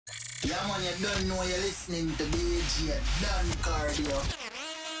Yeah, man, you don't know you're listening to DJ Don Cardio.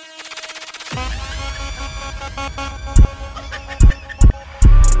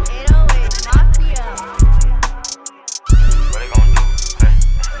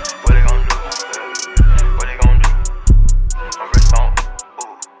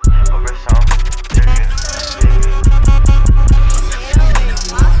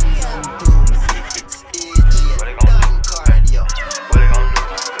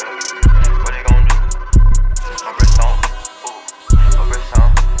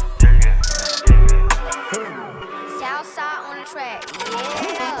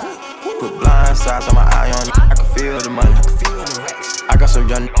 Put blind sides on my eye on it. I can feel the money. I got some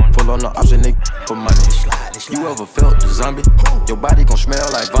young pull on the ops and they for money. You ever felt the zombie? Your body gon' smell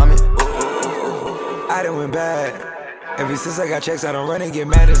like vomit. I done went bad. Ever since I got checks, I don't run and get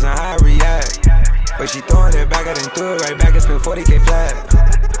mad as on how I react. But she throwing it back, I done threw it right back and spent 40K flat.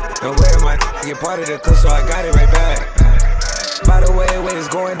 No way my get part of the clip, so I got it right back. By the way, when it's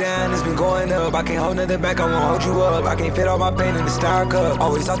going down, it's been going up. I can't hold nothing back, I won't hold you up. I can't fit all my pain in the star cup.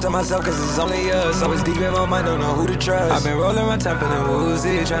 Always talk to myself cause it's only us. Always deep in my mind, don't know who to trust. I've been rolling my time feeling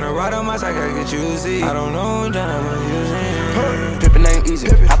woozy. Tryna ride on my side, I get choosy. I don't know, I'm tryna use it. Pippin' ain't easy,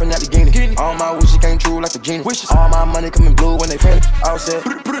 hoppin' at the guinea. All my wishes came true like the genie. All my money coming blue when they print it. All set,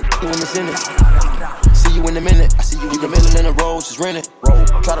 you in the Senate. See you in a minute. I see you the million in the road, just rented.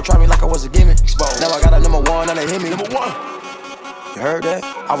 Try to try me like I was a gimmick. Now I got a number one and they hit me. Number one. You heard that?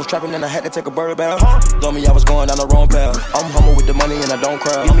 I was trapping and I had to take a bird bath. Told me I was going down the wrong path. I'm humble with the money and I don't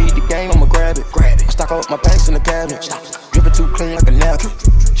cry. Give me the game, I'ma grab it. I stock up my pants in the cabinet. Drippin' too clean like a napkin.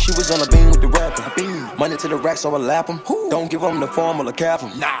 She was on the beam with the rapper. Money to the rack, so I lap them. Don't give them the formula, cap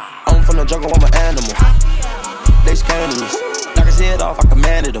them. I'm from the jungle, I'm an animal. They scandalous. Knock his head off, I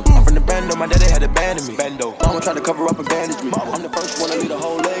commanded him. I'm from the bando, my daddy had abandoned me. Mama tried to cover up and bandage me. I'm the first one to lead a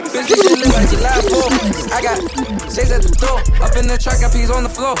whole legacy. Bitch, you look like July 4th. I got shakes at the door. Up in the truck, got peas on the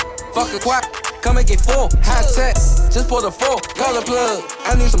floor. Fuck a quack, come and get full. High tech, just pull the 4. Call the plug,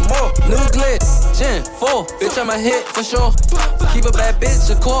 I need some more. New glitch, Gen 4. Bitch, I'm a hit for sure. Keep a bad bitch,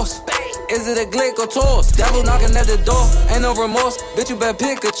 of course. Is it a glick or toss? Devil knocking at the door, ain't no remorse. Bitch, you better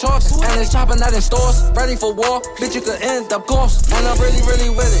pick a choice. And it's chopping out in stores, ready for war. Bitch, you could end up course. And I'm really, really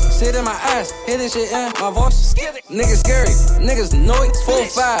with it. Sit in my ass, hit this shit in my voice. Niggas scary, niggas noise.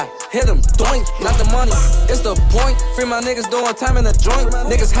 4-5, hit them, doink. Not the money, it's the point. Free my niggas doing time in the joint.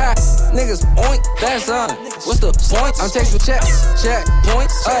 Niggas hot, niggas oink. That's on. What's the point? I'm texting checks, check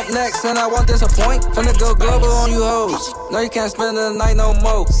points. Up next, and I won't disappoint. Finna go global on you hoes. No, you can't spend the night no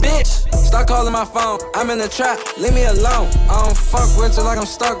more. Bitch, stop calling my phone. I'm in the trap, leave me alone. I don't fuck with you like I'm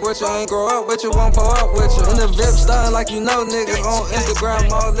stuck with you. I ain't grow up with you, won't pull up with you. In the VIP stunning like you know niggas. On Instagram,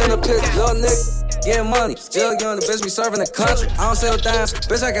 all in the pic. Little nigga, get money. Still young, the bitch be serving the country. I don't sell dimes,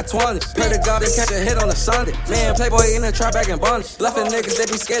 bitch, I got 20. Pray to God they catch a hit on a Sunday. Man, Playboy in the trap back in Bunny. Bluffing niggas, they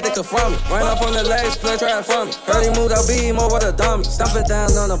be scared they confront me. Run up on the legs, play try it from me. Heard he moved out B more with a dummy. Stomping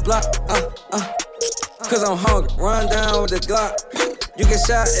down on the block, cause I'm hungry. Run down with the Glock. You get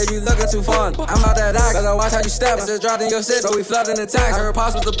shot if you looking too fun. I'm out that eye, gotta watch how you step. It's just dropped in your shit, so we flooding the tax. I heard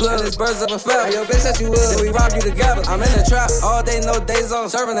pops with the blood, it's birds up a fell. Hey, yo, bitch, that you would, then we rob you together. I'm in the trap, all day, no days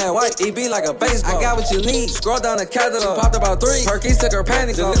on. Serving that white, EB like a baseball. I got what you need, scroll down the catalog. Popped about 3, Perkins took her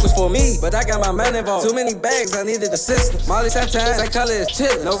panties. The list was for me, but I got my man involved. Too many bags, I needed assistance. Molly sometimes, that color is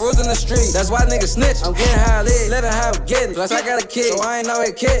chillin'. No rules in the street, that's why niggas snitch. I'm getting high lit, let her have getting. Plus I got a kid, so I ain't know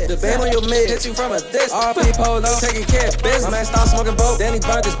it kid. The band on your mid, hit you from a distance. RP polo, taking care of business. My man stopped smoking boat, then he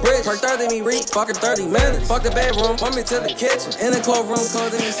burned his bridge. Perk 30, me reach, fucking 30 minutes. Fuck the bedroom, want me to the kitchen. In the courtroom,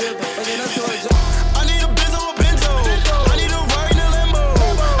 cold in the shit. I need a Benz or a Benzo. I need a ride in a Lambo.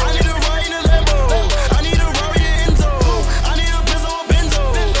 I need a ride in a Lambo. I need a ride in Enzo. I need a Benz or a Benzo.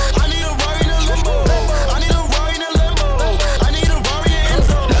 I need a ride in a Lambo. I need a ride in a Lambo. I need a ride in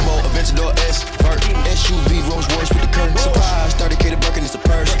Enzo. Lambo, Aventador S, Vert, SUV, Rolls Royce with the curtain. Surprise, 30K the Birkin is the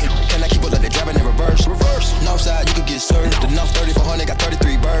purse. Can I keep it like they driving in reverse? Northside, you could get served. The North 3400 got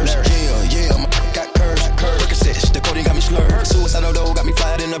 33 birds. Yeah, my got curves. Percocets, the codeine got me slurred. Suicidal though, got me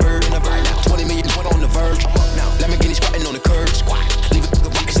flying in a bird. 20 million, put on the verge. Lamborghini squatting on the curb. Leave it to the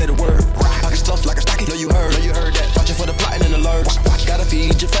rock and say the word. Pocket stuffed like a stocking. Know you heard that. Watching for the plotting and the lurch. Gotta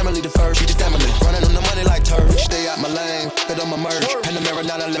feed your family the first. Feed your family. Running on the money like turf. Stay out my lane, fit on my merge. Panamera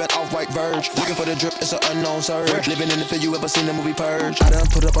 911 off-white verge. Looking for the drip, it's an unknown surge. Living in the field, you ever seen the movie Purge? I done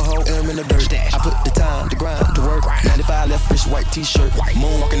put up a whole M in the dirt. I put the time, the grind, the work. 95 left wrist, white t-shirt.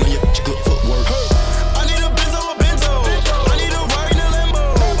 Moonwalking on your good footwork. I need a Benz or a Benzo. I need a ride in a Lambo.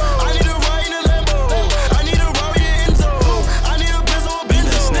 I need a ride in a Lambo. I need a ride in Enzo. I need a Benz or a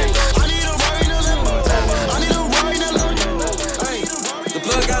Benzo. I need a ride in a Lambo. I need a ride in a Lambo. The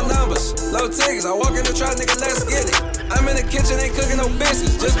plug got got numbers, low tickets. I walk in the trap, nigga, let's get it. I'm in the kitchen, ain't cooking no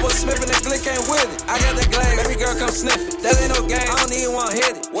biscuits. Just put Smith in the click, ain't with it. I got the glaze, baby girl, come sniff it. That ain't no game, I don't even want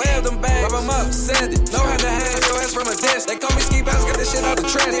hit it. Wave them bags, rub them up, send it. No hand to hand, your ass from a dish. They call me ski bounce, get this shit out the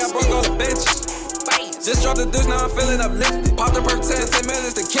trench. I broke all the benches. Just dropped the deuce, now I'm feeling uplifted. Popped the perk 10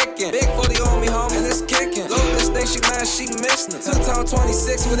 minutes to kick in. Big 40 on me, homie, and it's kicking. Load this thing, she mad, she missing it. Two-tone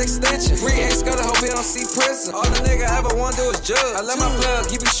 26 with extension. Free ace, gotta hope he don't see prison. All the nigga ever want to do is judge. I let my plug,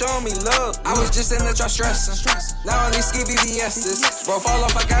 he be showing me love. I was just in the trap stressing. Now I need ski VVS's. Bro, fall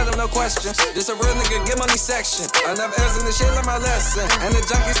off, I got him, no question. This a real nigga, get money section. Enough L's in the shit, like my lesson. And the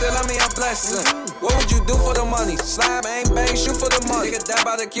junkie still love me, I'm blessing. What would you do for the money? Slime, aim, bang, shoot for the money. Nigga die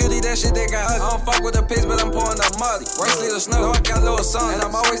by the cutie, that shit they got ugly. I don't fuck with the pigs, but I'm pouring up muddy. Worst leader snow, I got little son. And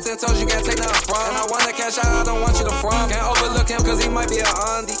I'm always 10 toes, you can't take nothing from. And I wanna cash out, I don't want you to from. Can't overlook him, cause he might be a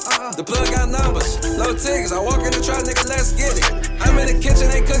undie. The plug got numbers, low tickets. I walk in the trap, nigga, let's get it. I'm in the kitchen,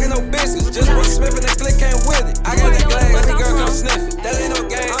 ain't cooking no biscuits. Just put Smith in the click, ain't with it. I got the glaze, baby girl, come sniff it. That ain't no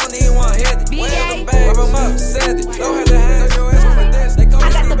game, I don't even want hit it. Wave them bags, rub them up, send it. Don't have the hands, your ass for this. I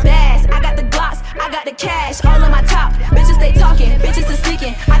got the bags, I got the glocks, I got the cash, all on my top. Bitches they talking, bitches is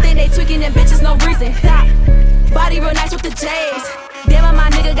sneaking. I think they tweaking and bitches no reason. Ha. Body real nice with the J's. Damn, my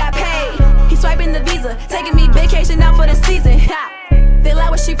nigga got paid. He swiping the visa, taking me vacation out for the season. Ha. They like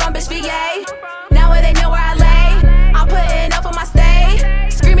where she from, bitch, VA. Now they know where I lay. I'm putting up on my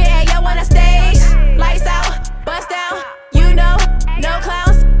stage, screaming at yo on the stage. Lights out, bust down. You know, no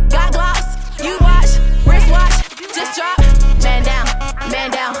clowns, got glocks. You watch, wristwatch, just drop.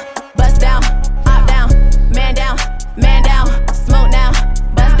 Man down, bust down, up down, man down, smoke now,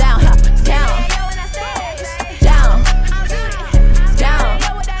 bust down, down,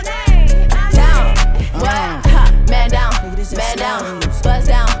 what? Man down, bust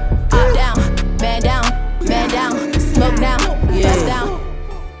down, up down, man down, smoke now, bust down.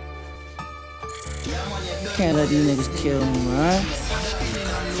 Can't let these niggas kill me, right?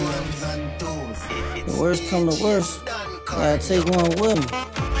 The worst come to worst, gotta take one with me.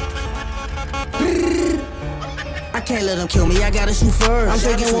 I can't let them kill me, I gotta shoot first. I'm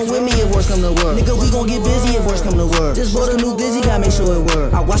taking one with me if worse come to work. Nigga, we gon' get busy if worse come to work. Just bought a new busy, gotta make sure it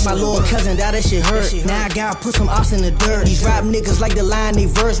work. I watched my little cousin die, that shit hurt. Now I gotta put some ops in the dirt. These rap niggas like the line they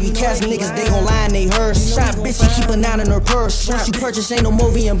verse. We cast niggas, they gon' lie in they hearse. Shot bitch, she keep a 9 in her purse. Once you purchase, ain't no more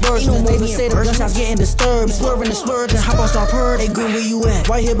reimbursement. They say the gunshots getting disturbed. Swerving the splurge and hop on star purge. Hey, good, where you at?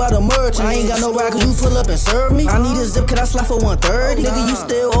 Right here by the merch. I ain't got no ride, cause you pull up and serve me. I need a zip, could I slide for 130? Nigga, you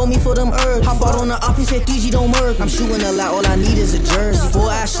still owe me for them herbs. Hop out on the op, he said 3G don't work. I'm shooting a lot, all I need is a jersey. Before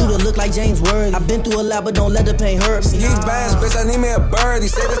I shoot it, look like James Worthy. I've been through a lot, but don't let the pain hurt me. These bands, bitch, I need me a bird. He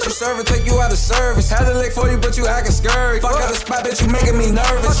said that you serve it, take you out of service. Had a lick for you, but you acting scurry. Fuck out the spot, bitch, you making me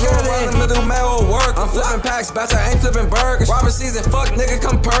nervous. You don't run the middle man or work. I'm flipping packs, batch, I ain't flipping burgers. Robert season, fuck, nigga,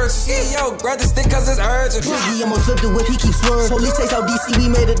 come purse. Yeah, yo, grab the stick, cause it's urgent. He almost flipped the whip, he keeps swerving. Police takes out DC, we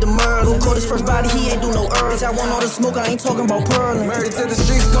made it the murder. Who caught his first body, he ain't do no urge. Bitch, I want all the smoke, I ain't talking about pearling. Married to the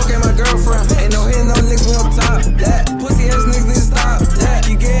streets, cocaine my girlfriend. Ain't no hitting no licks, we on top. That pussy ass niggas need to stop. That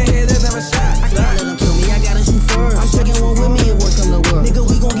you get hit, that's never shot. I can't let them kill me, I gotta shoot first. I'm taking one with me if worse come to work. Nigga,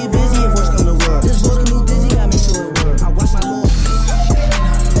 we gon' get busy if worse come to work. This boy new busy, gotta make sure it work. I watch my little.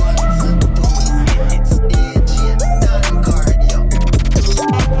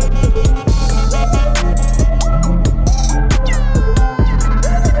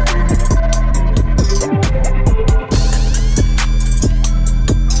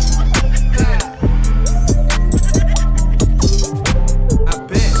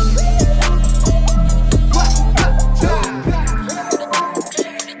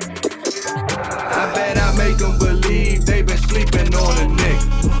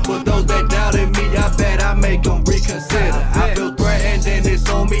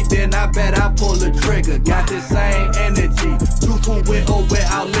 Got the same energy, truthful with or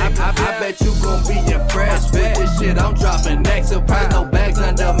without liquor. I bet you gon' be impressed with this shit I'm dropping next. Surprise, no bags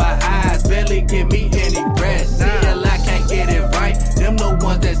under my eyes, barely give me any rest. See a lot, can't get it right. Them the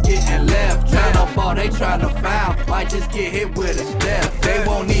ones that's getting left. Tryna ball, they tryna foul, might just get hit with a step. They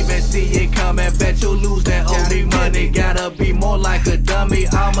won't even see it coming, bet you'll lose that only money. Gotta be more like a dummy,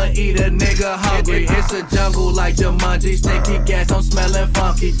 I'ma eat a nigga hungry. It's a jungle like Jumanji, sticky gas, I'm smelling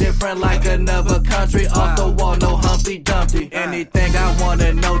funky. Different like another country, off the wall, no Humpty Dumpty. Anything I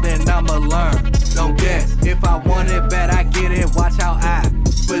wanna know, then I'ma learn. Don't guess, if I want it bad, I get it, watch how I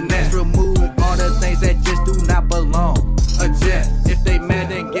finesse. Remove all the things that just do not belong. Adjust, if they mad,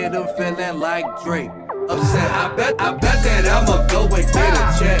 then get them feeling like Drake. Upset, I bet that I'ma go and get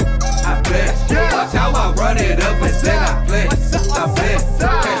a check. I bet, watch how I run it up and then I flex. I bet,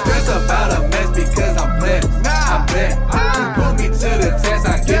 can't stress about a mess because I'm blessed. I bet, you put me to the test,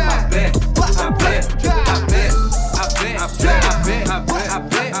 I get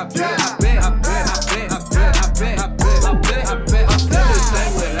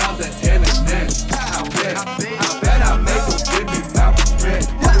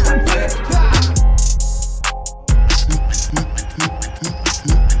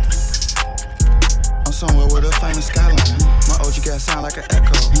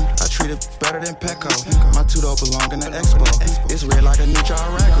picture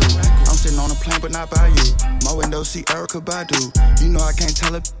I ragu. I'm sitting on a plane but not by you. My window see Erica Badu. You know I can't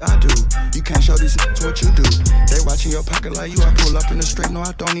tell it, I do. You can't show these what you do. They watching your pocket like you. I pull up in the street, no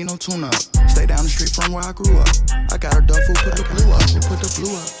I don't need no tune up. Stay down the street from where I grew up. I got a duffel, put the blue up, put the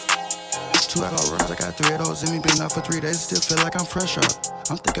blue up. 2 alcohol runs, I got 3 of those in me. Been up for 3 days, still feel like I'm fresh up.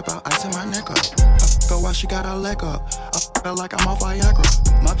 I'm thinking about icing my neck up. I fuck her while she got her leg up. I fuck her like I'm off Viagra.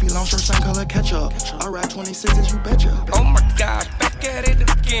 My feet long shirt, same color ketchup. I ride 26s, you betcha. Oh my God, back at it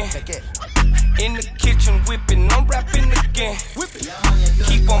again. In the kitchen whipping, I'm rapping again.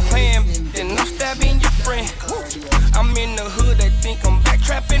 Keep on playing, then I'm stabbing your friend. I'm in the hood, they think I'm back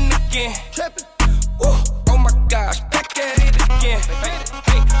trapping again. Oh my gosh, back at it again. Hey,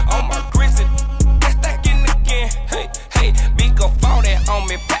 on my grizzly, that's stacking again. Hey, big up all that on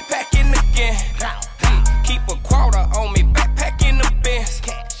me, backpacking again. Hey, keep a quarter on me, backpacking the Benz.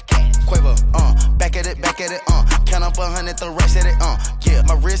 Quavo, back at it, count up 100, the rest at it, yeah,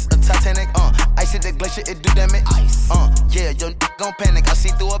 my wrist a Titanic, ice at the glacier, it do damage, yeah, your gon' panic, I see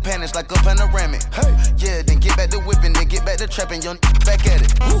through a panic like a panoramic, hey, yeah, then get back to whipping, then get back to trapping, your back at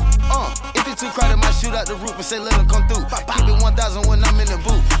it, if it's too crowded, might shoot out the roof and say let them come through, keep it 1,000 when I'm in the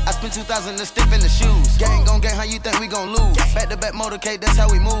booth, I spent 2,000 to step in the shoes, gang gon' gang, how you think we gon' lose, back to back motorcade, that's how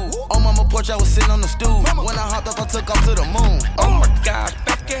we move, on mama porch, I was sitting on the stool, when I hopped up, I took off to the moon, oh my gosh,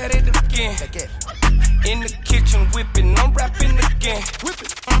 back at it again. In the kitchen whipping, I'm rapping again.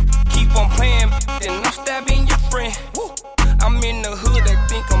 Keep on playing, then I'm stabbing your friend. I'm in the hood, they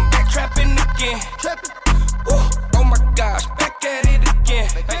think I'm back trapping again. Oh my gosh, back at it again.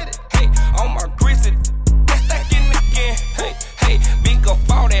 Hey, on my grizzly, that's stacking again. Hey, big up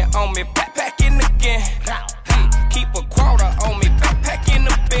all that on me, backpacking again. Hey, keep a quarter on me, backpacking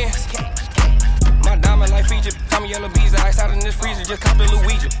the Benz. My diamond like feature, Tommy yellow bees, ice out in this freezer, just cop the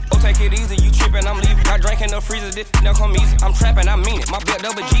Luigi. Oh, take it easy, you trippin', I'm leaving. I drank in the freezer, this now come easy. I'm trappin', I mean it. My belt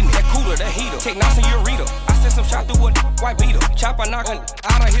double G me, that cooler, that heater. Take knots in your reader. I sent some shot through a white beater. Chopper knockin'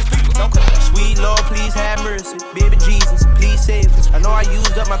 out of his feet. Don't cut. Sweet Lord, please have mercy. Baby Jesus, please save us. I know I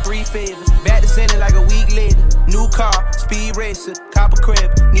used up my 3 favors. Back to sending like a week later. New car, speed racer, copper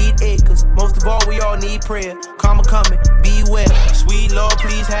crib, need acres. Most of all, we all need prayer. Karma coming, beware. Sweet Lord,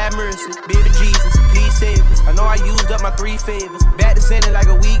 please have mercy. Baby Jesus, please save us. I know I used up my 3 favors. Back to sending like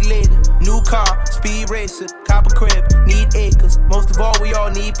a week later. New car, speed racer, copper crib, need acres. Most of all, we all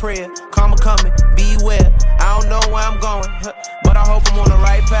need prayer. Karma coming, beware. I don't know where I'm going, but I hope I'm on the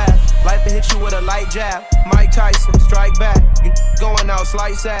right path. Life will hit you with a light jab. Mike Tyson, strike back. You going out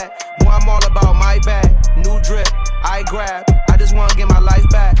slice at. Boy, I'm all about my bag. New drip, I grab. I just wanna get my life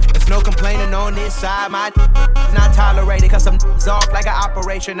back. There's no complaining on this side. My not tolerated, cause I'm off like an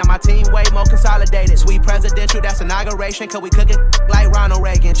operation. Now my team way more consolidated. Sweet presidential, that's inauguration. Cause we cooking like Ronald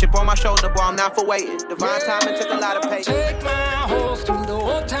Reagan. Chip on my shoulder, boy, I'm not for waiting. Divine timing took a lot of patience. Take my horse to the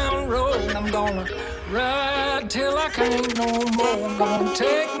old town road. I'm gonna ride till I can't no more. I'm gonna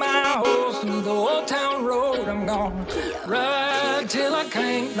take my horse to the old town road. I'm gonna ride till I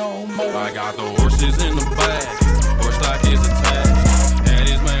can't no more. I got the horses in the back, horse stock is attached. Head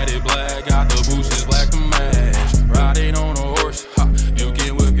is matted black, got the bushes black to match. Riding on a horse, ha, you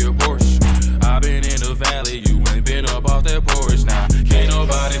can whip your Porsche. I've been in the valley, you ain't been up off that porch. Now, can't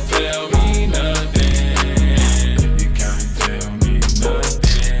nobody tell me nothing. You can't tell me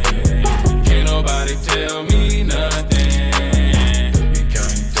nothing. Can't nobody tell me nothing. You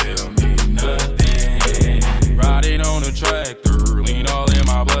can't tell me nothing. Riding on a tractor, lean all in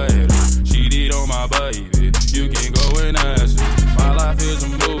my bladder. Cheated on my baby, you can go and ask her. My life is a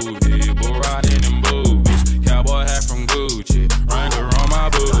movie, bull riding in boobies. Cowboy hat from Gucci, Wrangler on my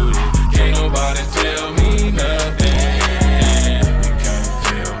booty. Can't nobody tell me nothing. You can't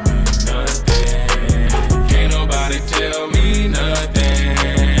tell me nothing. Can't nobody tell me nothing.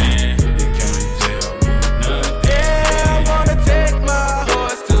 You can't tell me nothing. Yeah, I'm gonna take my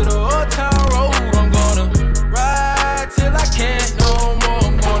horse to the old town road. I'm gonna ride till I can't no more.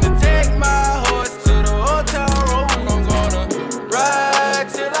 I'm gonna take my horse to the old town road. I'm gonna ride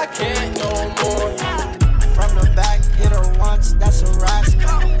till I can't no more. From the back, hit her once, that's a rack.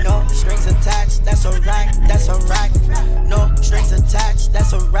 No strings attached, that's a rack, that's a rack. No strings attached,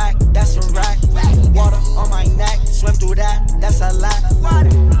 that's a rack, that's a rack. Water on my neck, swim through that, that's a lot.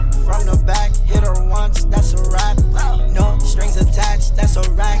 From the back, hit her once, that's a rack. No strings attached, that's a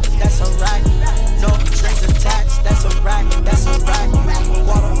rack, that's a rack. No strings attached, that's a rack, that's a rack.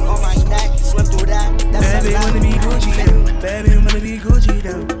 Water on my neck, swim through that, that's a lot. Baby, wanna be Gucci, baby, wanna be Gucci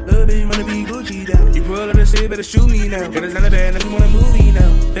down. Little bitch wanna be Gucci down. You pull up the shit, better shoot me now. Cause it's not a bad, now you wanna move me now.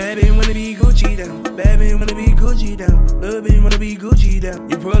 Bad bitch wanna be Gucci down. Bad bitch wanna be Gucci down. Little bitch wanna be Gucci down.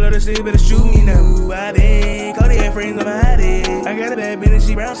 You pull up the shit, better shoot me now. Ooh, I been Cardi had friends on my head. I got a bad bitch and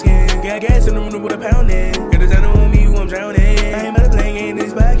she brown skin. Got gas in the room with a pound in. Got the sound on me, who I'm drowning. I ain't about to play in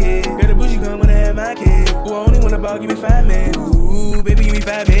this pocket. Got the bougie come when I have my kid. Ooh, I only wanna ball, give me 5 man. Ooh, baby, give me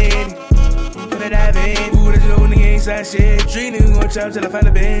 5 man. Gonna dive in. Ooh, that's your old nigga ain't side shit. Street nigga gon' chop till I find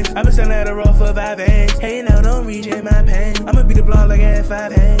a bench. I been selling at a raw for 5 hands. Hey, now don't reach in my pen. I'ma beat the block like I had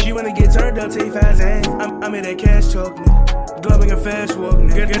 5 hands. She wanna get turned up, take 5 hands. I'm in that cash talk, nigga. Gloving a fast walk,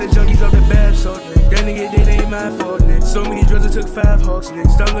 nigga. Got the junkies off the bad salt, nigga. That nigga did ain't my fault, nigga. So many drugs, I took 5 hawks, nigga.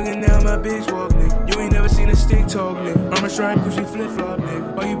 Stop looking down my bitch walk, nigga. You ain't never seen a stick talk, nigga. I'm a stripe, Gucci flip flop,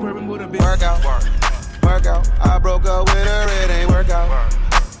 nigga. Why you purping with a bitch? Work out. I broke up with her, it ain't work out.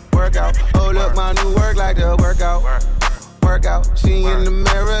 Oh, look, my new work like the workout. She in the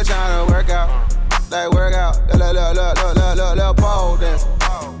mirror tryna work out. Like work out. Look, pole dance.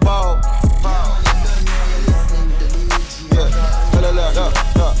 Pole. Yeah.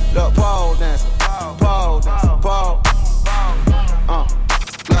 Look, pole dance. Pole.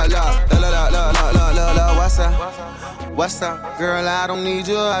 What's up? Girl, I don't need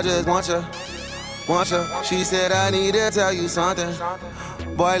you, I just want you. She said I need to tell you something.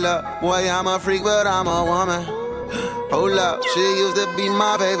 Boy, look, boy, I'm a freak, but I'm a woman. Hold up, she used to be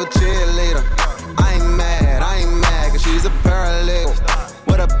my favorite cheerleader. I ain't mad, cause she's a paralegal.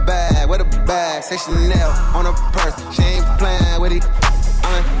 With a bag, say Chanel on her purse. She ain't playing with it.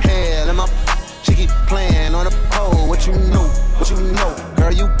 I'm in hell, and she keep playing on the pole. What you know?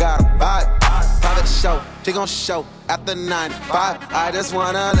 Girl, you got a vibe. Private show, she gon' show after 95. I just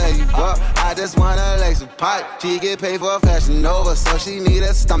wanna lay you up, I just wanna lay some pipe. She get paid for Fashion Nova, so she need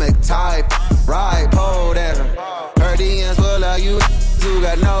a stomach type. Right, pole dancer. Her DMs full of you who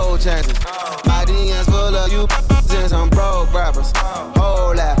got no chances. My DMs full of you and some broke rappers.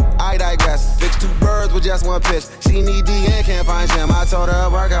 Hold that, I digress. Fix 2 birds with just 1 pitch. She need D and can't find Jim. I told her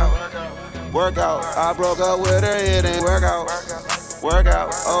work out. I broke up with her, it ain't work out.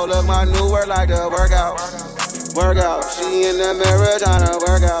 Oh, look, my new work like the workout. She in the mirror tryna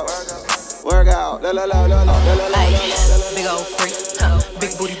work out. Big old freak,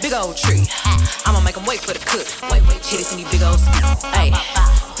 big booty, big old tree. I'ma make him wait for the cook. Hit it in these big old skis. Ayy,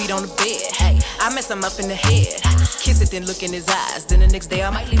 feet on the bed. I mess him up in the head. Kiss it, then look in his eyes. Then the next day I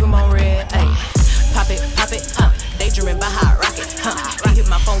might leave him on red. Ayy, pop it, daydreaming by hot rocket. He hit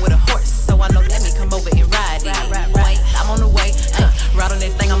my phone with a horse, so I know let me come over and ride it. I'm on the way, ride on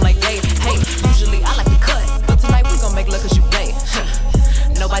that thing, I'm like, hey, usually I like to cut, but tonight we gon' make love cause you gay.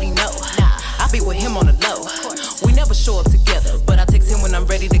 Nobody know, I be with him on the low. We never show up together, but I text him when I'm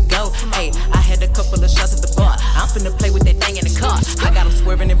ready to go. Hey, I had a couple of shots at the bar. I'm finna play with that thing in the car. I got him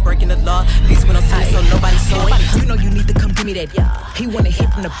swerving and breaking the law. At least when I'm sitting so nobody saw it. You know you need to come give me that. He wanna hit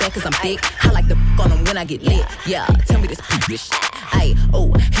from the back cause I'm thick. I like to on him when I get lit. Yeah, tell me this bitch. Ay,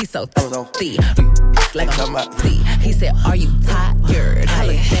 oh, he's so thirsty. Like I'm see. He said, are you tired? I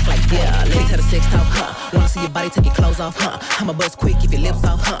look back like, yeah. Let me tell the sex talk, Wanna see your body, take your clothes off, I'ma buzz quick, keep your lips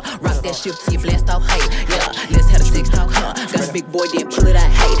off, Rock that shit till you blast off, hey. Yeah, let's have the sex talk, Got a big boy, then pull it out,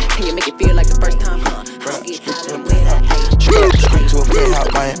 hey. Can you make it feel like the first time, Don't get high, then wet out, hey. Straight to a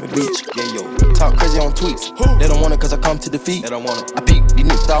penthouse, Miami Beach. Yeah, yo. Talk crazy on tweets. They don't want it cause I come to defeat. They don't want it. I peep, these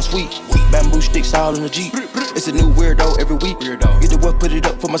niggas all sweet. Bamboo sticks all in the Jeep. It's a new weirdo every week. Get the work, put it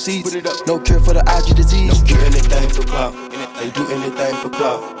up for my seeds. No cure for the IG disease. Do anything for clout. They do anything for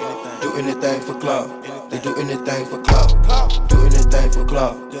clout. Do anything for clout. They do anything for clout. Do anything for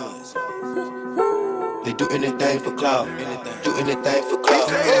clout. They do anything for clout. Do anything for clout.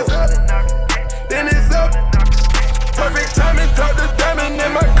 Then it's up. Perfect timing, drop the diamond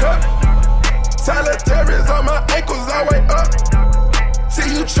in my cup. Solitaires on my ankles, all way up. See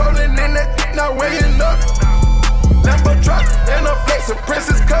you trolling in that, not weighing up. Lambo truck and a flex, a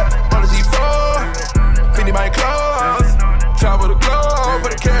princess cup. On the G4, Fendi my clothes. Travel the globe,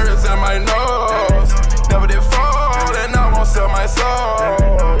 put the carrots in my nose. Never did fall, and I won't sell my soul.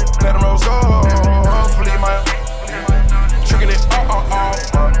 Let them rose on, hopefully my tricking it,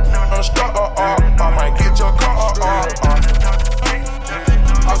 on the straw, I might get your car,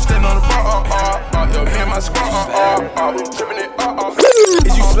 I'm standing on the bar, yo, me and my squad, tripping it,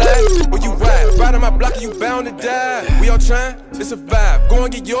 Is you slide or you ride? Ride on my block and you bound to die. We all trying to survive. Go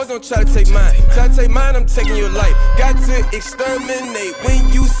and get yours, don't try to take mine. Try to take mine, I'm taking your life. Got to exterminate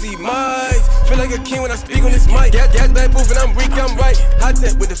when you see mine. feel like a king when I speak on this mic. Gas bag proof and I'm weak, I'm right. High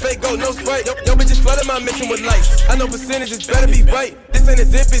tech with the fake gold, no Sprite. Yo bitches flooded my mission with light. I know percentages better be right. This ain't a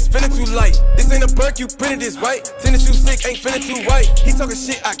zip, it's finna too light. This ain't a perk, you printed this right. Tennis shoe sick, ain't finna too white. He talking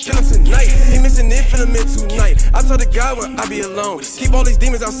shit, I kill him tonight. He missing it, finna mid tonight. I told the guy when I be alone. Keep all these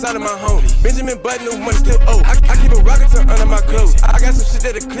demons outside of my home. Benjamin Button, no money still old. I keep a rocket turn under my clothes. I got some shit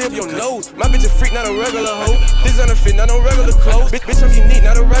that'll clear your nose. My bitch a freak, not a regular hoe. This on a fit, not no regular clothes. Bitch, I'm unique,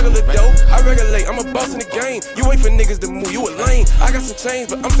 not a regular dough. I regulate, I'm a boss in the game. You wait for niggas to move, you a lame. I got some change,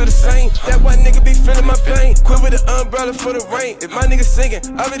 but I'm still the same. That white nigga be feeling my pain. Quit with the umbrella for the rain. If my nigga singing,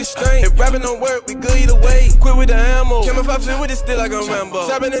 I be the strain. If rapping don't work, we good either way. Quit with the ammo. Kim if I feel with it, still like I'm Rambo.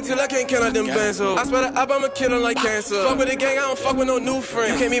 Trapping until I can't count out them benzos. I swear to up, I'm a killer like cancer. Fuck with the gang, I don't fuck with no new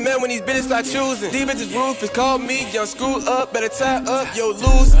friends. You can't be mad when these bitches start choosing. These bitches ruthless, call me young, screw up, better tie up, yo,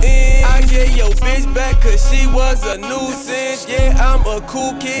 loose end. I get yo bitch back, cause she was a nuisance. Yeah, I'm a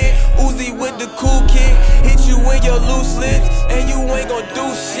cool kid, Uzi with the cool kick. Hit you in your loose lips, and you ain't gon'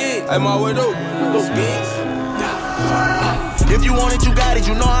 do shit. Hey, my way though, those bitch. If you want it, you got it.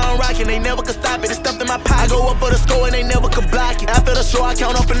 You know how I'm rockin'. They never could stop it. It's stuffed in my pocket. I go up for the score and they never could block it. After the show, I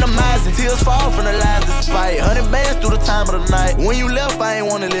count up in the miles and tears fall from the lies despite 100 bands through the time of the night. When you left, I ain't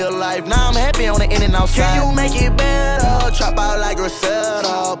wanna live life. Now I'm happy on the in and outside. Can you make it better? Trap out like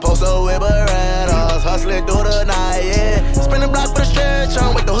Griselda. Post up with Berettas. Hustling through the night, yeah. Spin the block for the stretch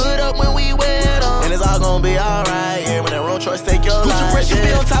on. Wake the hood up when we wet on. And it's all gonna be alright, yeah. When that road choice take your life, Gucci press, you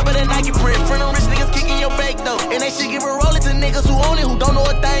be on top of that Nike print. Friend of rich niggas kicking your bake though. And they shit give a rollin' to niggas who own it, who don't know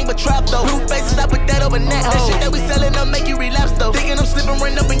a thing but trap though. Blue faces, I put that over net. That shit that we sellin' up make you relapse though. Thinking I'm slippin',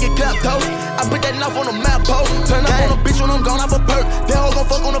 run up and get clapped though. I put that knife on the map pole. Turn up on a bitch when I'm gone off a perk. That hoe gon'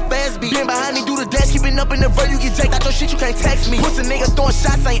 fuck on a fast beat. Been behind me, do the dash, keepin' up in the vert. You get jacked out your shit, you can't text me. Pussy nigga throwing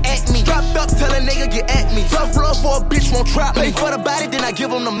shots, ain't at me. Dropped up, tell a nigga get at me. Tough love for a bitch, won't trap. Pay for the body, then I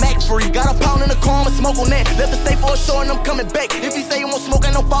give him the Mac free. Got a pound in the car, I'ma smoke on that. Left the stay for a show and I'm coming back. If he say he won't smoke,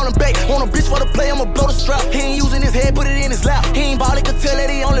 ain't no falling back. Want a bitch for the play, I'ma blow the strap. He ain't using his head, put it in his lap. He ain't ballin', could tell that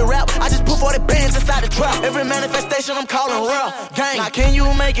he only rap. I just put 40 bands inside the trap. Every manifestation I'm calling real. Gang. Now can you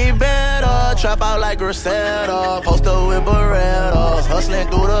make it better? Trap out like Griselda. Post up with Berettas. Hustling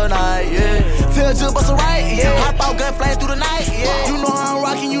through the night, yeah. Tell Jill bust a right, yeah. Hop out gun flames through the night, yeah. You know how I'm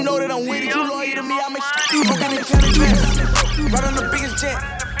rockin', you know that I'm with it. You loyal to me, I make shit. You fucking in Cali dress. Right on the biggest jet.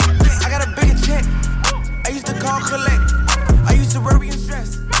 I got a bigger check. I used to call collect. I used to worry and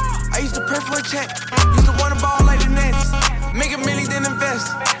stress. I used to pray for a check. Used to wanna ball like the Nets. Make a million, then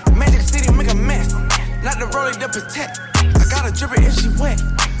invest. Magic City, make a mess. Not the rolling to protect. I got a dripper if she wet.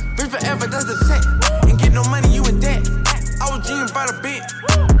 Bitch forever does the set. Ain't get no money, you in debt. I was dreaming about a bit.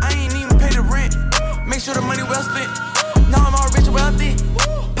 I ain't even pay the rent. Make sure the money well spent. Now I'm all rich and wealthy.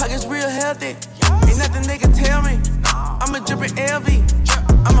 Pockets real healthy. Ain't nothing they can tell me. I'm a drippin' LV.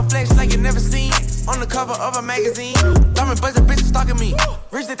 I'm a flex like you never seen. On the cover of a magazine. Diamond buzzing bitches stalking me.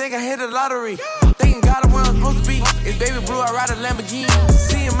 Rich, they think I hit the lottery. Thanking God I'm where I'm supposed to be. It's baby blue, I ride a Lamborghini.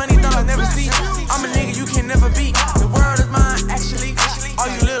 Seeing money, thought I'd never see. I'm a nigga you can never beat. The world is mine, actually. All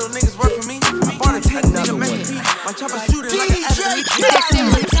you little niggas work for me. I bought a tank, nigga, masterpiece. My chopper shooting like an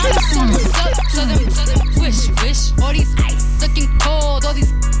athlete. So them wish, wish. All these ice looking cold. All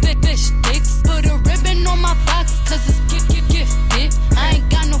these fish sticks. Put a ribbon on my box, cause it's gifted. I ain't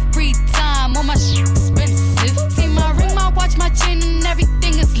got no free time. All my shit expensive. See my ring, my watch, my chain, and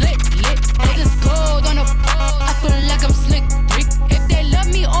everything is lit. All this gold on the pole. I feel like I'm slick. If they love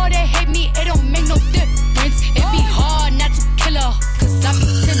me or they hate me, it don't make no difference. It be hard not to kill her, cause I be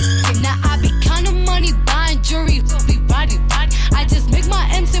tempted. Now I be counting money, buying jewelry. Be body. I just make my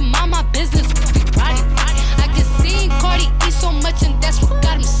M's and mind my business. Be body. I can see Cardi eat so much and that's what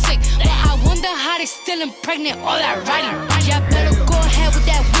got him sick. But I wonder how they still impregnate all that riding. Y'all better go ahead with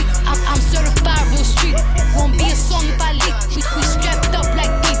that week. I'm certified real street. Won't be a song if I leak. We strapped up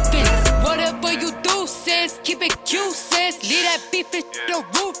like defense. Whatever you do, sis, keep it cute, sis. Leave that beef in the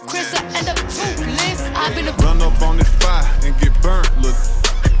roof, Chris, I end up toothless. I've been run up on this fire and get burnt, look.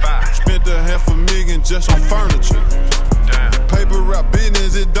 Spent $500,000 just on furniture. Paper route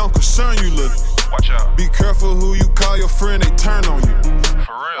business, it don't concern you, look. Watch out. Be careful who you call your friend, they turn on you.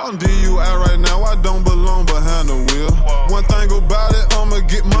 For real. I'm DUI right now, I don't belong behind the wheel. Whoa. One thing about it, I'ma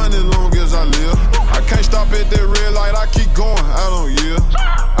get money long as I live. I can't stop at that red light, I keep going, I don't yield.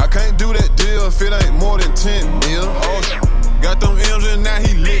 I can't do that deal if it ain't more than 10 mil. Oh, got them M's and now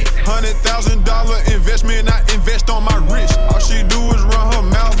he lit. $100,000 investment, I invest on my wrist. All she do is run her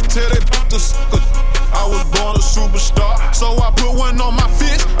mouth, tell that the sucker. I was born a superstar, so I put one on my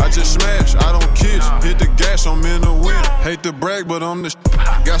fist. I just smash, I don't kiss. Hit the gas, I'm in the wind. Hate to brag, but I'm the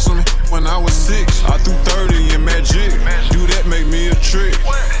got some when I was 6. I threw 30 in magic. Do that make me a trick.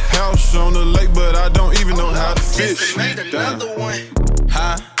 House house on the lake, but I don't even know how to fish. Damn.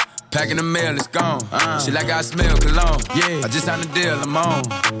 Huh? Packing the mail, it's gone. Shit like I smell cologne. Yeah, I just signed the deal, I'm on.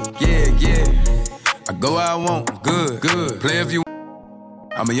 Yeah. I go where I want, good. Play if you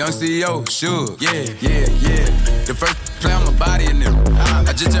I'm a young CEO, sure. Yeah. The first play on my body in them.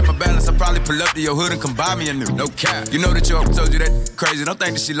 I just check my balance, I probably pull up to your hood and come buy me a new. No cap. You know that your told you that crazy. Don't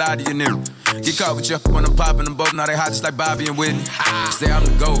think that she lied to you new. Get caught with you when I'm popping them both. Now they hot just like Bobby and Whitney. Say I'm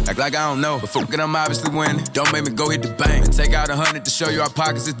the GOAT, act like I don't know. But fuck it, I'm obviously winning. Don't make me go hit the bank and take out 100 to show you our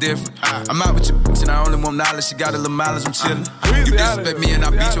pockets is different. I'm out with your bitch and I only want knowledge. She got a little mileage, I'm chillin'. You disrespect me and I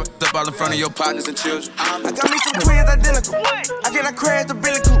beat you up all in front of your partners and children. I got me some twins identical. I cannot crash the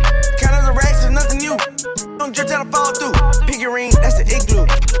billy coupe. Count of the racks is nothing new. Don't drip till I fall through. Piggy ring, that's the igloo.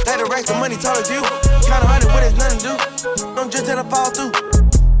 That the racks of money tall as you. Count 100 when there's nothing to do. Don't drip till I fall through.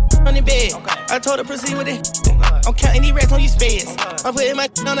 On the bed, I told her proceed with it. I'm counting these racks on you spades. I'm putting my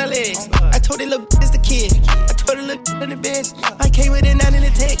on her legs. I told her look, it's the kid. I told her look in the bed. I came with it 9 in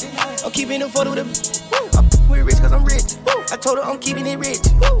the tech. I'm keeping the photo with a. I'm rich cause I'm rich. I told her I'm keeping it rich.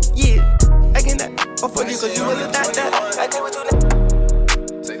 Yeah, I cannot afford you cause you a little that. I came with you.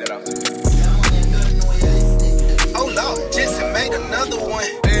 Say that out. Oh Lord, Jesse made another one.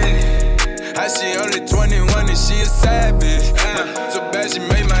 How she only 21 and she a savage. So bad she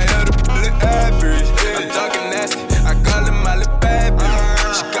made my other look average. I'm talking nasty, I call her my little bad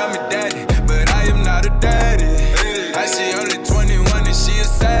bitch. She call me daddy, but I am not a daddy. How she only 21 and she a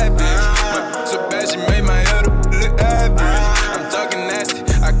savage. So bad she made my other look average. I'm talking nasty,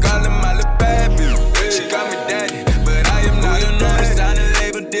 I call her my little bad bitch. She call me daddy, but I am not a daddy. Signing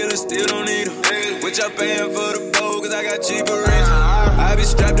label dealer, still don't need her. What y'all paying for the bowl, cause I got cheaper rents. I be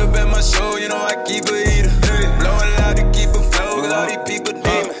strapped up at my show, you know I keep a heater. Blowing loud to keep a flow, cause all these people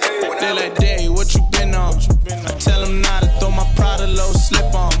demon. They like, Daddy, what you been on? I tell them not to throw my Prada low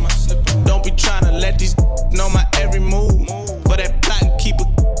slip on. Don't be trying to let these know my every move. For that plot and keep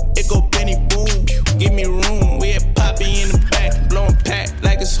it go Benny boom. Give me room, we had Poppy in the back. Blowing pack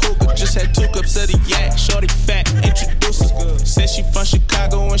like it's hookah, just had 2 cups of the yak. Shorty fat, introduce her. Said she from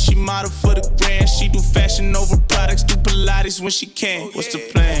Chicago and she model for the grand. She do fashion over products, do Pilates when she can. What's the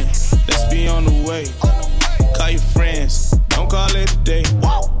plan? Let's be on the way. Call your friends, don't call it a day.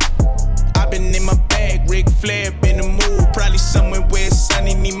 I been in my bag, Ric Flair been the mood. Probably somewhere where it's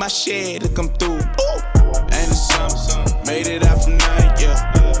sunny, need my shed to come through. And the summer, made it out from 9,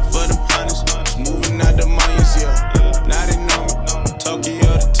 yeah. For the hunters, moving out the millions, yeah. Now they know me,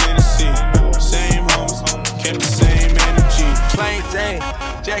 Tokyo to Tennessee. Same homies, kept the same energy. Plain Jane,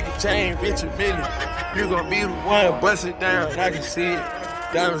 Jackie Chain, Richard Mille. You gon' be the one, bust it down, I can see it.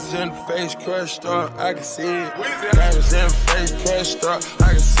 Diamonds in the face, crushed up, I can see it. Diamonds in the face, crushed up,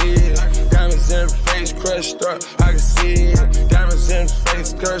 I can see it. Diamonds in the face, crushed up, I can see it. Diamonds in the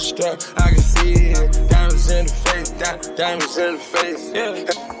face, crushed up, I can see it. Diamonds in the face, diamonds in the face, yeah.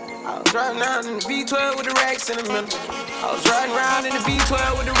 I was riding around in the V12 with the racks in the middle. I was riding around in the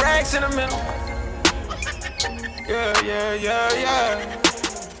V12 with the racks in the middle. Yeah.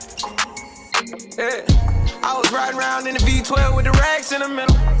 I was riding around in the V12 with the racks in the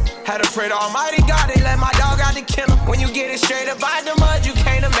middle. Had to pray to Almighty God, they let my dog out the kennel. When you get it straight up out the mud, you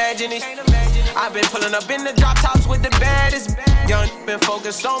can't imagine it. I've been pulling up in the drop tops with the baddest. Young been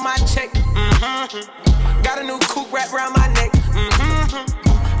focused on my check. Got a new coupe wrapped around my neck.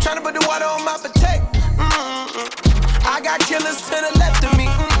 Tryna put the water on my potato. I got killers to the left of me.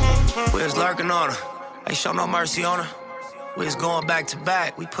 We was lurking on her, ain't show no mercy on her. We was going back to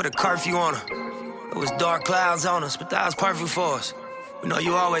back, we put a curfew on her. It was dark clouds on us, but that was perfect for us. We know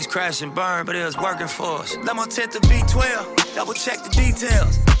you always crash and burn, but it was working for us. Let my tent to B12, double check the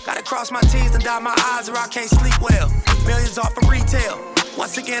details. Gotta cross my T's and dot my I's or I can't sleep well. Millions off of retail,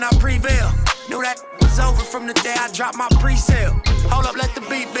 once again I prevail. Knew that was over from the day I dropped my pre-sale. Hold up, let the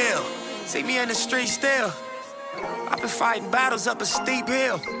beat build. See me in the street still. I've been fighting battles up a steep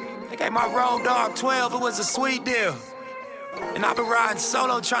hill. They gave my road dog 12, it was a sweet deal. And I've been riding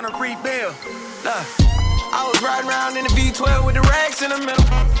solo trying to rebuild. Look. I was riding around in the V12 with the racks in the middle.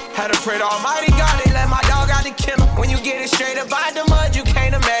 Had to pray to Almighty God, they let my dog out the kennel. When you get it straight up out the mud, you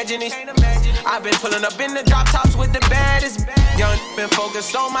can't imagine it. I've been pulling up in the drop tops with the baddest. Young been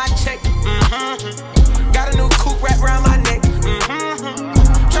focused on my check. Got a new coupe wrapped around my neck.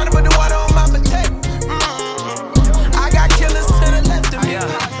 Tryna put the water on my potato. I got killers to the left of me.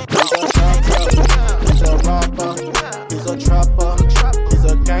 He's a rapper, he's a trapper, he's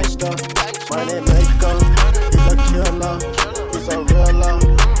a gangster, money maker, he's a killer, he's a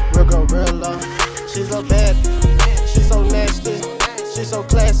real gorilla. She's a bad, she's so nasty, she's so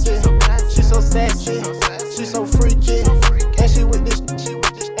classy, she's so sassy, she's so freaky, and she with this,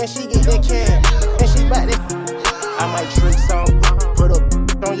 and she get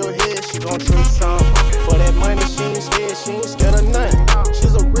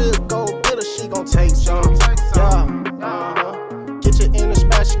it in the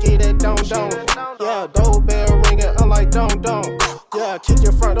smash, get that don. Yeah, doorbell ringing, I'm like don. Yeah, kick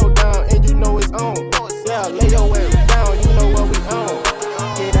your front door down and you know it's on. Yeah, lay your ass down, you know what we on.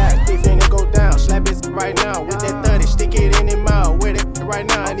 Get active and it go down, slap it right now with that 30, stick it in his mouth. Wear that right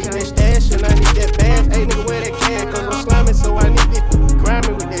now, I need that stash and I need that bass. Hey nigga, wear that can, cause I'm slamming, so I need it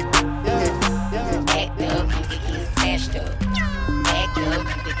grinding with that. Act up, you can get smashed up. Act up,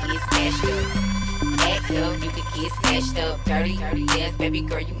 you can get smashed up. Act up, you can get smashed up. Dirty, yes, baby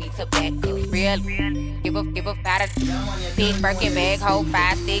girl, you need to back up. Real, give a about it. Big Birkin bag, hold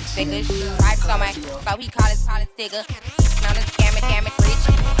 5, 6 figures. Stripes on my, so he call it sticker. Known as scam it, rich.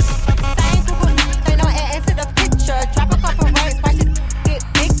 Same group of they know add to the picture. Drop a couple racks, watch it get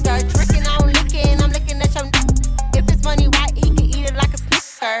bigger. Tricking, I'm licking, I'm looking at your. If it's money, why eat it? Eat it like a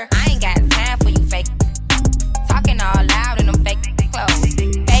snicker. I ain't got time for you fake. Talking all loud in them fake clothes.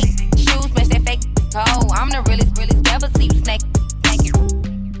 Fake shoes, match that fake toe. I'm the realest, never see you snake.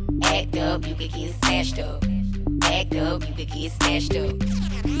 Act up, you could get smashed up. Act up, you could get smashed up.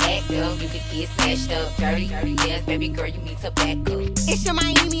 Act up, you could get smashed up. Dirty, yes, baby girl, you need to back up. It's your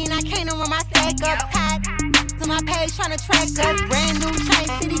Miami and I can't run my stack up. Tied to my page trying to track us. Brand new chain,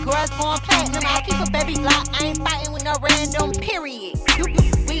 city girls going platinum. I keep a baby Glock, I ain't fighting with no random, period. You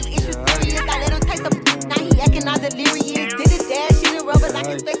real issue serious, I let him taste the now he acting all delirious. Did it dash in the rubber like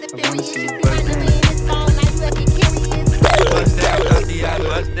his face furious. You see my number in his phone, now you acting curious.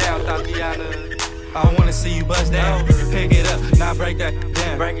 Bust down, Tatiana. I wanna see you bust down. Pick it up, now break that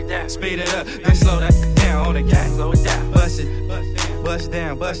down. Speed it up, then slow that down on the gang. Slow it down, bust it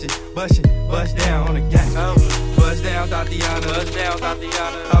down, bust down on the gang. Bust down, Tatiana.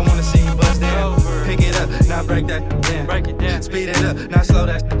 I wanna see you bust down. Pick it up, now break that down. Speed it up, now slow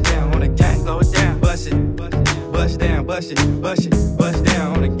that down on the gang. Slow it down, bust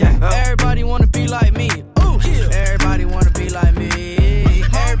down on the gang. Everybody wanna be like me. Ooh, everybody wanna be like me.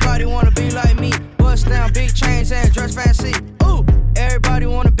 Everybody wanna be like me. Bust down, big chains and dress fancy. Ooh, everybody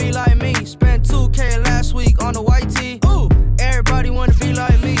wanna be like me. Spent 2K last week on the white tee. Ooh, everybody wanna be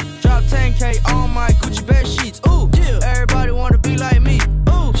like me. Drop 10K on my Gucci bed sheets. Ooh, everybody wanna be like me.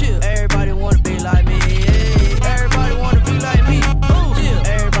 Ooh, everybody wanna be like me. Everybody wanna be like me. Ooh,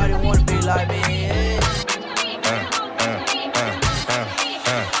 everybody wanna be like me.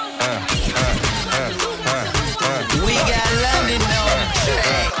 We got London on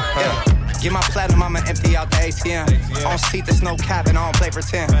track. Get my platinum, I'ma empty out the ATM. On seat, there's no cabin, I don't play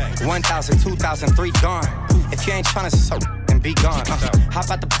pretend. 1,000, 2,000, 3 gone. If you ain't tryna so then be gone. Hop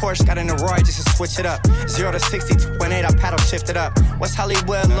out the Porsche, got in the Roy just to switch it up. 0 to 60, 2.8, I paddle shift it up. West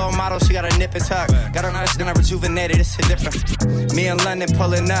Hollywood, low model, she got a nip and tuck. Got her nice, then I rejuvenated, it's a different. Me in London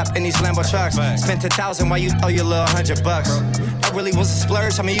pulling up in these Lambo trucks. Spent 1,000 while you throw your little $100. That really was a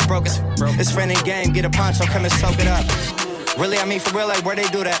splurge, I mean you broke it. It's friend in game, get a poncho, come and soak it up. Really, I mean for real, like where they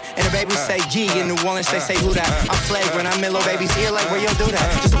do that. And the babies say G, in New Orleans they say who that. I'm flagrant, I'm in little baby's ear, like where you do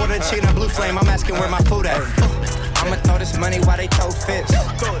that. Just order the chicken and blue flame, I'm asking where my food at. I'ma throw this money while they throw fists.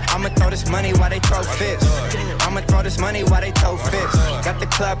 I'ma throw this money while they throw fists. I'ma throw this money while they throw fists. Got the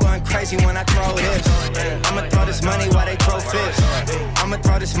club going crazy when I throw this. I'ma throw this money while they throw fists. I'ma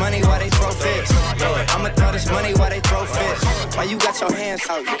throw this money while they throw fists. I'ma throw this money while they throw fists. Why you got your hands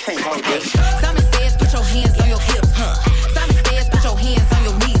out, you can't hold this. Simon says put your hands on your hips, huh? Simon says put your hands on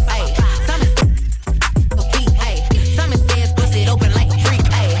your knees, ayy. Simon says bust it open like a freak,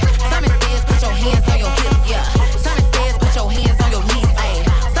 ayy. Simon says put your hands on your hips, yeah. Simon says put your hands on your knees, ayy.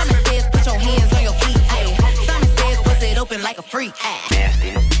 Simon says put your hands on your feet, ayy. Simon says bust it open like a freak, ayy.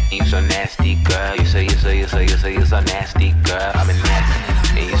 Nasty, you so nasty, girl. You say you so nasty, girl. I've been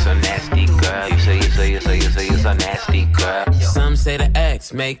nasty, and you so nasty, girl. You say you so nasty, girl. Some say the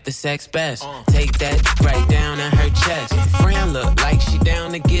X make the sex best. Take that right down in her chest. Friend look like she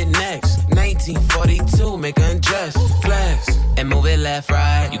down to get next. 1942, make her undress. Flex and move it left,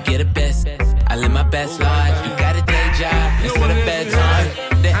 right. You get a best. I live my best life. You got a day job instead of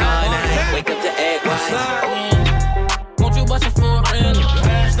bedtime. Then all night, wake up to egg whites. Won't you bust it for a random?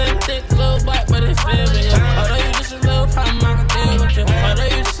 Slim, thick, little bite, but it's feeling you. Although you just a little problem, I can deal with you. Although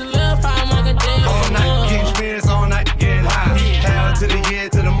you just a little problem, I can deal with you. All night, getting experience all night, getting high. Hell to the year,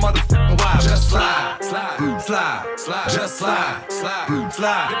 to the motherfucking wild. Just slide, just slide.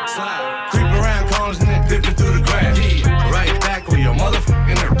 Creep around corners and then dipping through the grass. Right back on your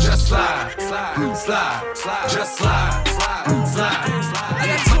motherfucking earth. Just slide, just slide. I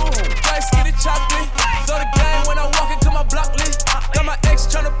got 2 rice, skinny chocolate. Throw the game when I walk into my block list. Got my ex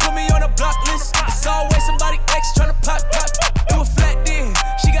tryna put me on a block list. It's always somebody ex tryna pop. Do a flat then,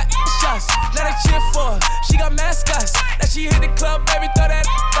 she got shots. Now they cheer for her, she got mascots. Now she hit the club, baby, throw that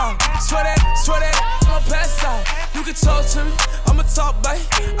out. Swear that, I'ma pass out. You can talk to me, I'ma talk talk, babe.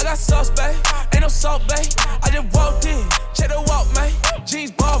 I got sauce, babe. Ain't no salt, babe. I just walked in, check the walk, man.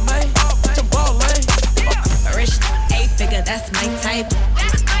 Jeans ball, man. Jump ball, man. Rich 8-figure, that's my type.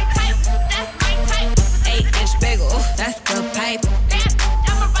 That's my type. That's my type. 8-inch bagel, that's the pipe.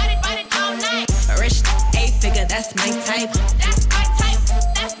 I'ma ride it all night. Rich 8-figure, that's my type. That's my type.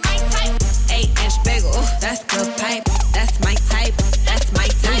 That's my type. 8-inch bagel, that's the pipe. That's my type. That's my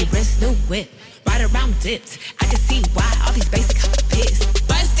type. New wrist, new whip, right around dipped. I can see why all these basic pissed.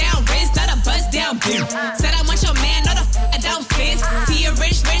 Bust down wrist, not a bust down bitch. Said I want your man, not a I don't fit. See a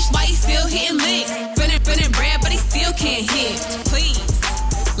rich, why he still hitting licks? Feeling bread, but he still can't hit. Please,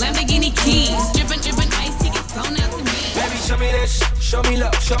 Lamborghini keys, drippin' ice, he gets flown out to me. Baby, show me that shit, show me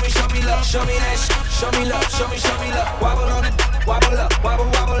love, show me love, show me that shit, show me love, show me love. Wobble on it, wobble up, wobble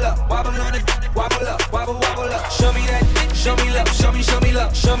up, wobble on it, wobble up, wobble up. Show me that, show me love, show me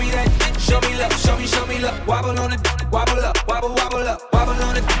love, show me that, show me love, show me love. Wobble on it, wobble up, wobble up, wobble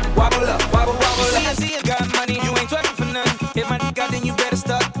on it, wobble up, wobble up. You see, you got money, you ain't twerking for nothing. If my got, then you better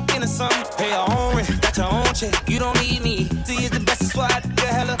start in some. Pay your own rent, got your own check. You don't need me. See, it's the best, that's why I get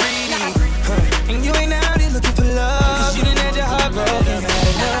hella greedy. And you ain't out here looking for love. Cause you done had your heart broken.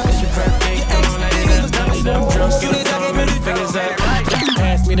 It's your birthday, gon' light it up. I'm drunk and I'm throwing middle fingers up.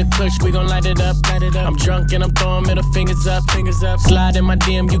 Pass me the push, we gon' light it up. I'm drunk and I'm throwing middle fingers up. Slide in my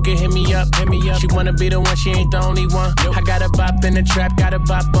DM, you can hit me up. She wanna be the one, she ain't the only one. I got a bop in the trap, got a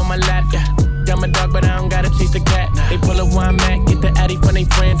bop on my lap, yeah. Got my dog, but I don't gotta chase the cat. They pull a wine mat, get the addy from they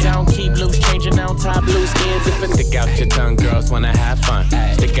friends. I don't keep loose, changing out top loose ends. If it stick out your tongue, girls wanna have fun.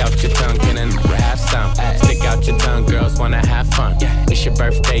 Stick out your tongue, can and have some. Stick out your tongue, girls wanna have fun. It's your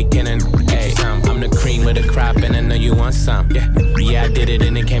birthday, can and some. I'm the cream of the crop, and I know you want some. Yeah, I did it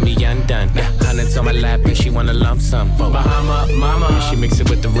and it can't be undone. Hundreds on my lap, and she wanna lump some. Bahama, mama, she mix it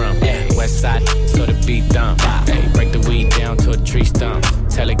with the rum. West side, so the beat dumb. Break the weed down to a tree stump.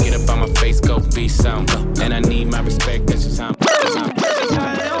 Tell her get up on my face, go be some. And I need my respect, that's just how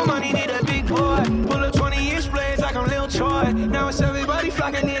I'm. Little money need a big boy. Pull up 20-inch blades like I'm Lil Troy. Now it's everybody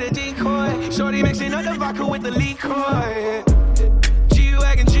flocking near the decoy. Shorty mixing up the vodka with the liquor.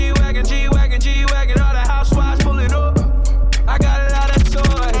 G-Wagon, G-Wagon, G-Wagon, G-Wagon. All the housewives pulling up. I got a lot of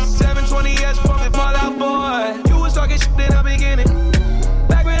toys. 720S pumping Fallout Boy. You was talking shit in the beginning.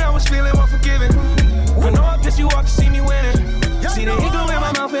 Back when I was feeling more forgiving. I know I pissed you off to see me winning. See the ego in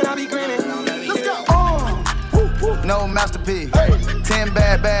my mouth and I be grinning. Let's go. No masterpiece. 10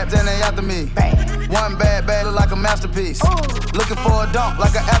 bad babs and they after me. One bad look like a masterpiece. Looking for a dunk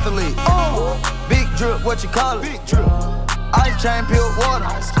like an athlete. Big drip, what you call it? Big drip. Ice chain, pure water.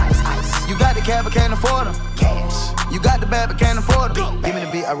 Ice. You got the cab, but can't afford them. Cash. You got the bad, but can't afford them. Give me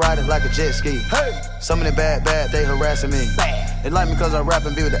the beat, I ride it like a jet ski. Hey. Some of the bad, they harassing me. They like me cause I rap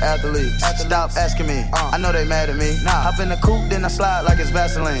and be with the athletes. Stop asking me, I know they mad at me. Hop in the coupe, then I slide like it's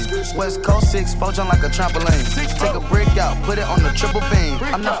Vaseline. West Coast 6, poach on like a trampoline. Take a brick out, put it on the triple beam.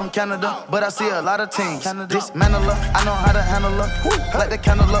 I'm not from Canada, but I see a lot of teams. Dismantle her, I know how to handle her. Light the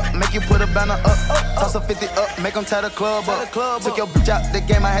candle up, make you put a banner up. Toss a 50 up, make them tie the club up. Took your bitch out the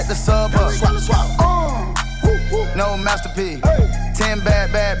game, I had to sub her. No masterpiece. 10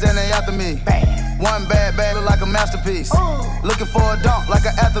 bad babs and they after me. One bad look like a masterpiece. Looking for a dunk like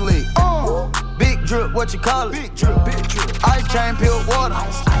an athlete. Big drip, what you call it? Big drip. Ice chain, pure water.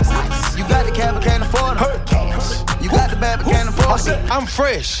 Ice. You got the cab, but can't afford it. You got the bad, but can't afford it. I'm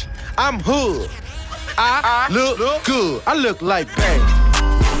fresh, I'm hood. I look good. I look like bang.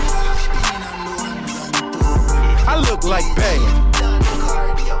 I look like bang.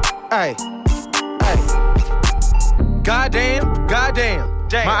 Hey. Goddamn.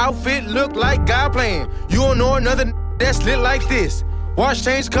 My outfit look like God playing. You don't know another that's lit like this. Watch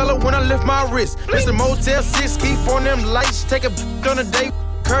change color when I lift my wrist. Mr. Motel 6, keep on them lights. Take a on a date,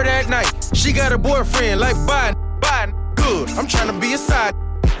 her that night. She got a boyfriend like bye, good. I'm trying to be a side.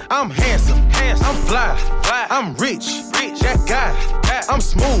 I'm handsome. I'm fly. I'm rich. That guy. I'm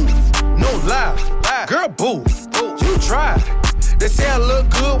smooth. No lie. Girl, boo. You try. They say I look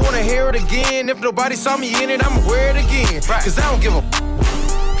good, wanna hear it again. If nobody saw me in it, I'ma wear it again. Cause I don't give a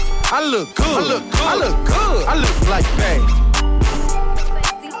I look good. I look like bang.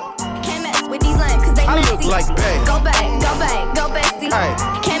 Can't mess with these lames cause they messy. I look like bang. Go bestie. Ay.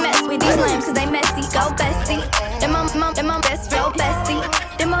 Can't mess with these lames cause they messy. Go bestie. Them my best friend, bestie.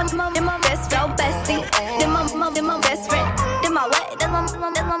 Them my best friend, bestie. Them my best friend. Them my what? Them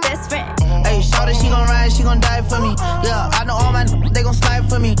my best friend. Hey, shawty, she gon' ride, she gon' die for me. Yeah, I know all my they gon' slide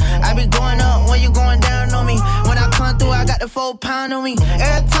for me. I be going up when you going down on me. When I come through, I got the 4 pound on me.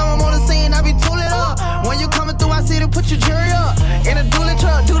 Every time I'm on the scene, I be tooling up. When you coming through, I see to put your jury up. In a dually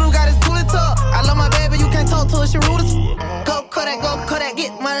truck, Doodle got his tooling up. I love my baby, you can't talk to her, she rude as go. Kodak,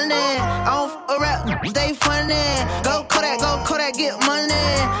 get money. I don't f rap, they funny. Go Kodak, get money.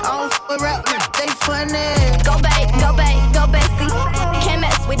 I don't f rap, they funny. Go back, go bestie. Can't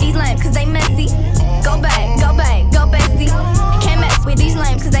mess with these lames cause they messy. Go back, go bestie. Can't mess with these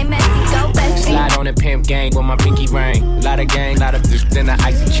lames cause they messy. Go bestie. Slide on the pimp gang with my pinky ring. Lot of gang, lot of then the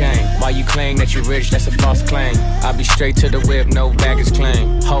icy chain. While you claim that you rich, that's a false claim. I'll be straight to the whip, no baggage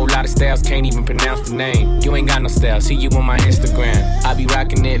claim. Whole lot of styles, can't even pronounce the name. You ain't got no style, see you on my Instagram. I be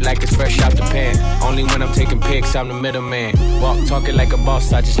rocking it like it's fresh out the pan. Only when I'm taking pics, I'm the middleman. Walk talking like a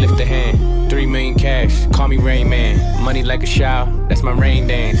boss, I just lift a hand. 3 million cash, call me Rain Man. Money like a shower, that's my rain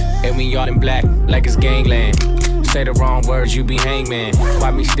dance. And we all in black, like it's gangland. Say the wrong words, you be hangman.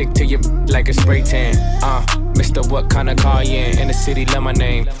 Why me stick to you like a spray tan? Mister, what kind of car you in? In the city, love my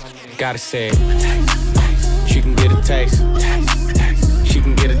name. Gotta say it. She can get a taste. She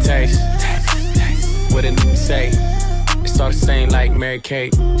can get a taste. What a nigga say? It's all the same like Mary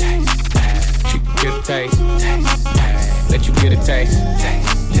Kate. She can get a taste. Let you get a taste.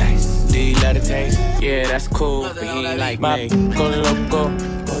 Do you let it taste? Yeah, that's cool, but he ain't like me. Go loco.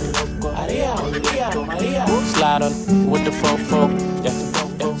 Slide on with the fofo. Yeah,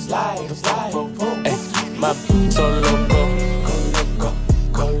 slide. Ay, my so loco.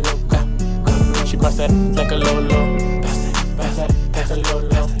 She bust that like a lolo. Pass that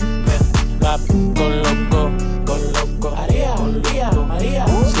lolo. My go loco.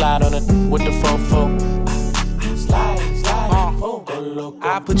 Slide on it with the fofo. Slide. Go loco.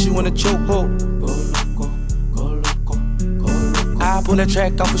 I put you in a chokehold. I pull that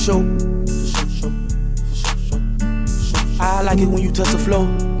track off a show. I like it when you touch the floor.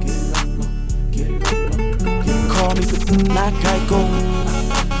 Call me for like Geico.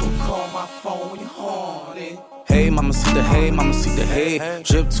 Call my phone when you're horny. Hey, mama, see the hay.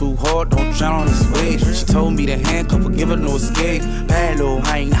 Drip too hard, don't drown on this wave. She told me to handcuff her, give her no escape. Bad little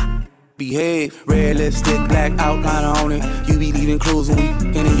hyena, behave. Red lipstick, black outline on it. You be leaving clues when we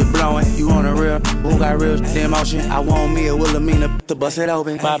f***ing and you're blowing. You on a real, who got real damn motion. I want me a Wilhelmina to bust it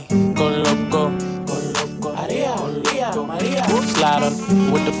open. Go loco. Slide on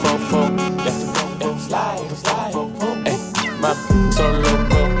with the fofo. Yeah, slide. Ay, my so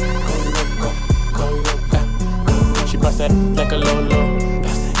loco. She bust that like a lolo.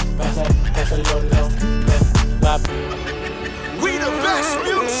 Pass that lolo. We the best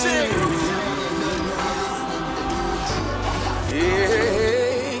music. Yeah.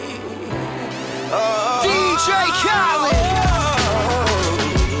 DJ Khaled.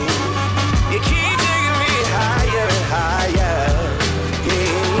 You keep taking me higher and higher.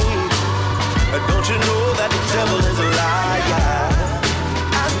 Yeah. Don't you know that the devil is a liar?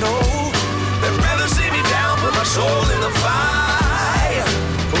 I know they'd rather see me down, put my soul in the fire.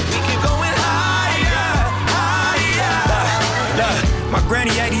 But we keep going higher, higher. My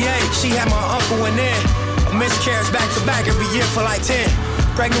granny 88, she had my uncle in there. A miscarriage back to back every year for like 10.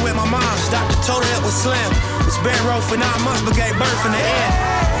 Pregnant with my mom's, doctor told her it was slim. Was bed row for 9 months, but gave birth in the end.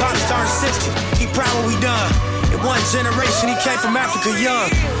 Pops turned 60, he proud what we done. In one generation, he came from Africa young.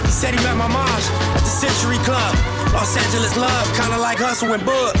 He said he met my mom's at the Century Club. Los Angeles love, kinda like Hustle and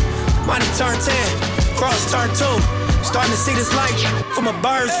Bud. Money turned 10, Cross turned 2. Starting to see this light from a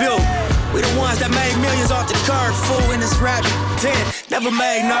bird's view. We the ones that made millions off the curve, fool in this rap 10, never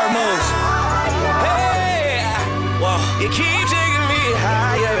made nerd moves. Hey, whoa. You keep taking me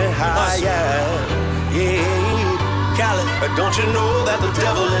higher and higher. Yeah, Khaled. But don't you know that the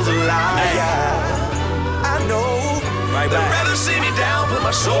devil is a liar? I know. They'd rather see me down, put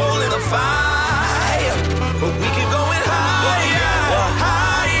my soul in the fire. But we keep going higher,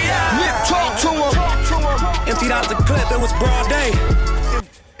 higher. Nip, talk to him. Emptied out the clip, it was broad day.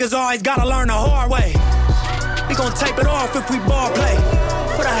 Niggas always gotta learn the hard way. We gon' tape it off if we ball play.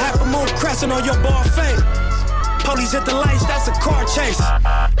 Put a half a moon crescent on your ball fade. Police hit the lights, that's a car chase.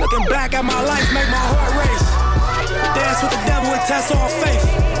 Looking back at my life, make my heart race. Dance with the devil, it tests all faith.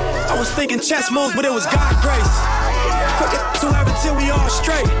 I was thinking chess moves, but it was God grace. Quick it to heaven till we all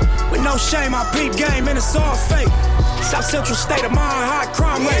straight. With no shame, I peep game and it's all fake. South Central state of mind, high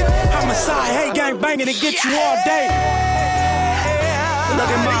crime rate. Homicide, hate gang banging to get you all day. Look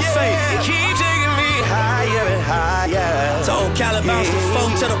at my fate. You keep taking me higher and higher. So old Khaled bounced the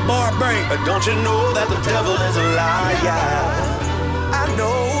phone to the bar break. But don't you know that the devil is a liar? I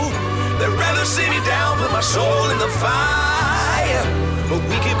know they'd rather see me down, put my soul in the fire. But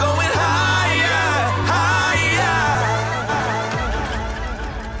we keep going higher, higher.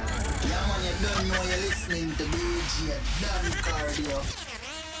 Yeah, man, you don't know you're listening to DJ Cardi.